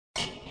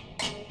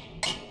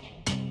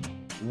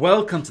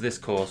Welcome to this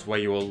course where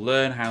you will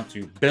learn how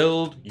to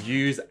build,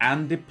 use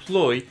and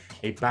deploy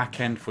a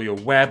backend for your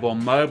web or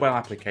mobile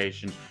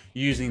application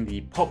using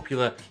the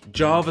popular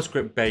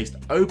JavaScript-based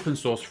open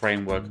source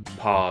framework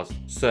Parse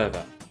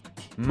server.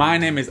 My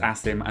name is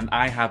Asim and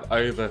I have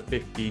over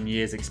 15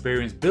 years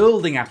experience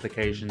building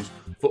applications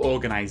for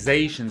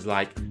organizations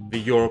like the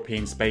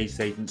European Space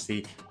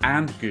Agency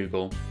and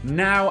Google.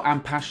 Now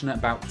I'm passionate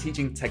about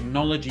teaching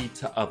technology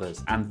to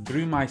others, and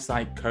through my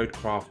site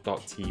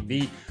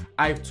codecraft.tv,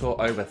 I've taught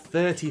over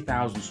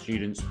 30,000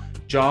 students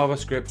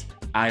JavaScript,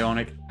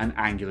 Ionic and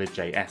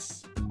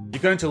AngularJS.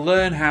 You're going to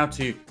learn how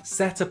to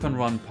set up and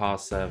run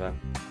Parse server,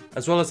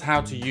 as well as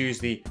how to use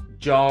the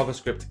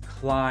JavaScript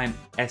client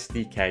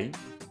SDK.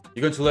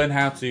 You're going to learn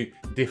how to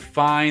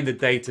define the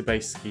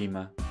database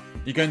schema.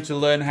 You're going to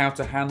learn how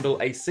to handle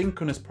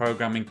asynchronous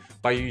programming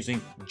by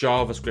using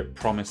JavaScript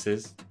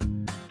promises,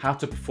 how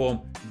to perform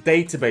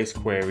database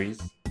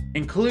queries,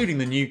 including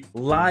the new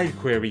live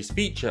queries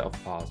feature of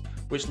Parse,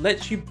 which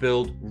lets you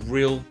build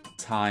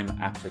real-time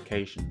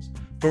applications.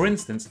 For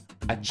instance,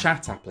 a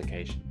chat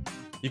application.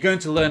 You're going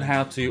to learn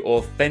how to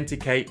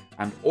authenticate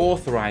and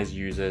authorize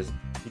users.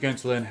 You're going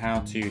to learn how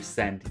to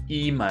send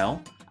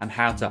email and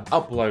how to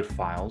upload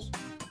files.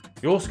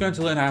 You're also going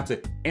to learn how to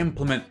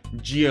implement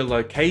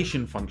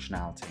geolocation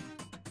functionality.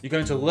 You're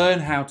going to learn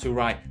how to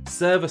write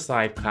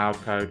server-side cloud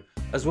code,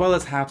 as well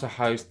as how to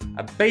host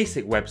a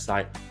basic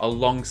website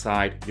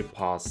alongside your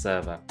Parse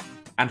server.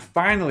 And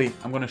finally,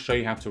 I'm going to show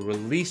you how to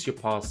release your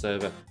Parse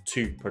server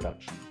to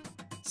production.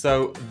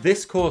 So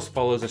this course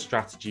follows a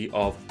strategy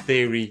of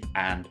theory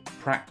and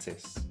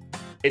practice.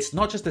 It's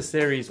not just a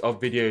series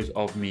of videos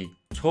of me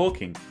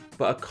talking,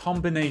 but a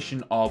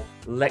combination of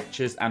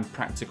lectures and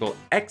practical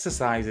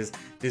exercises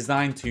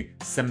designed to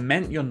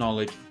cement your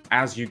knowledge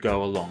as you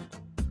go along.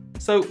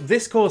 So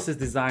this course is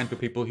designed for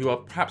people who are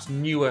perhaps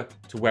newer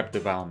to web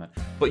development,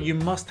 but you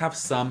must have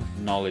some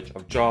knowledge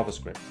of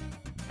JavaScript.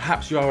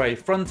 Perhaps you are a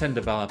front-end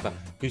developer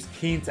who's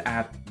keen to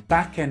add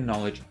back-end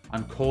knowledge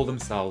and call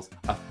themselves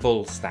a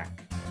full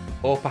stack.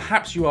 Or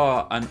perhaps you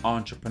are an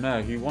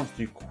entrepreneur who wants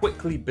to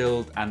quickly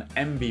build an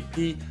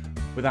MVP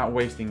without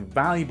wasting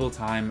valuable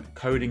time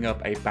coding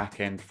up a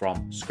backend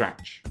from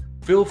scratch.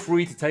 Feel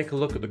free to take a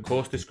look at the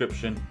course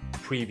description,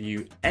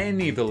 preview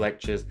any of the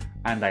lectures,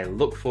 and I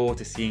look forward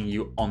to seeing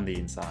you on the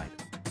inside.